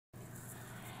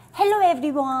Hello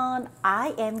everyone,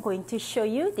 I am going to show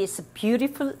you this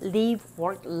beautiful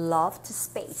live-work loft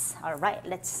space. Alright,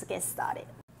 let's get started.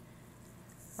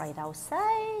 Right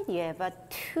outside, you have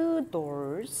two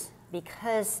doors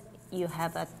because you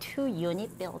have a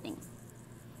two-unit building.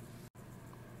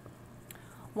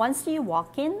 Once you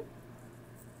walk in,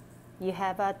 you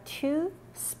have a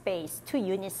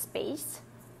two-unit space.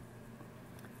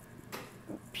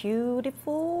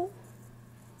 Beautiful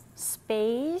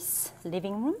space,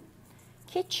 living room,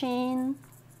 kitchen,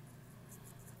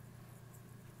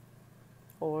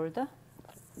 all the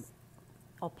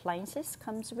appliances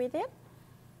comes with it,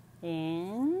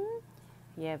 and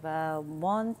you have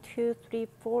 1, 2, 3,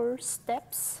 4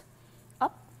 steps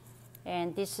up,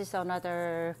 and this is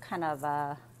another kind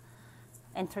of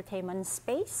entertainment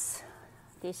space.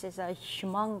 This is a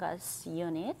humongous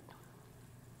unit.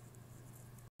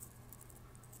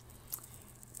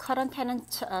 Current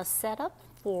tenant setup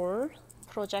for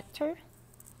projector.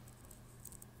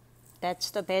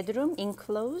 That's the bedroom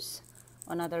enclosed.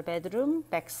 Another bedroom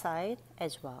backside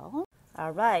as well. All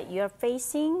right, you're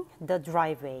facing the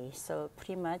driveway, so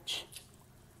pretty much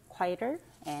quieter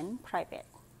and private.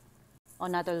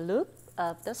 Another look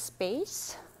of the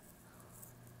space,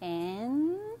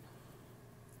 and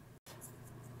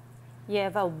you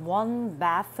have a one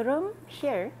bathroom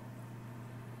here,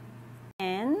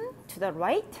 and to the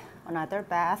right another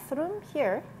bathroom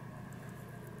here,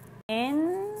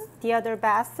 and the other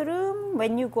bathroom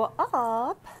when you go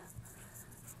up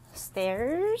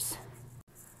stairs,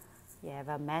 you have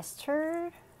a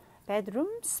master bedroom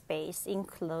space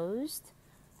enclosed.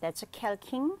 That's a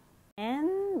caulking,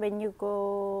 and when you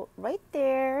go right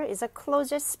there is a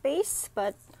closet space,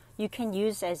 but you can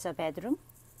use as a bedroom.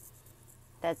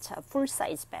 That's a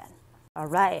full-size bed. All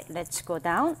right, let's go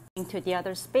down into the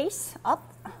other space,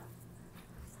 up,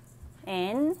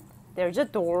 and there's a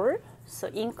door, so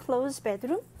enclosed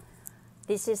bedroom.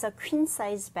 This is a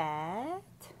queen-size bed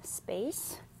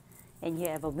space, and you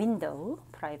have a window,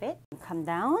 private. Come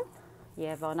down, you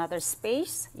have another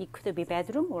space. It could be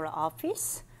bedroom or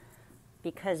office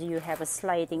because you have a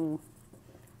sliding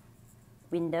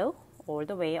window all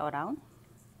the way around.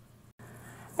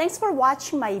 Thanks for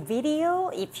watching my video.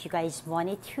 If you guys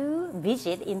wanted to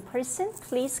visit in person,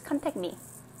 please contact me.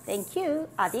 Thank you.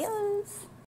 Adios.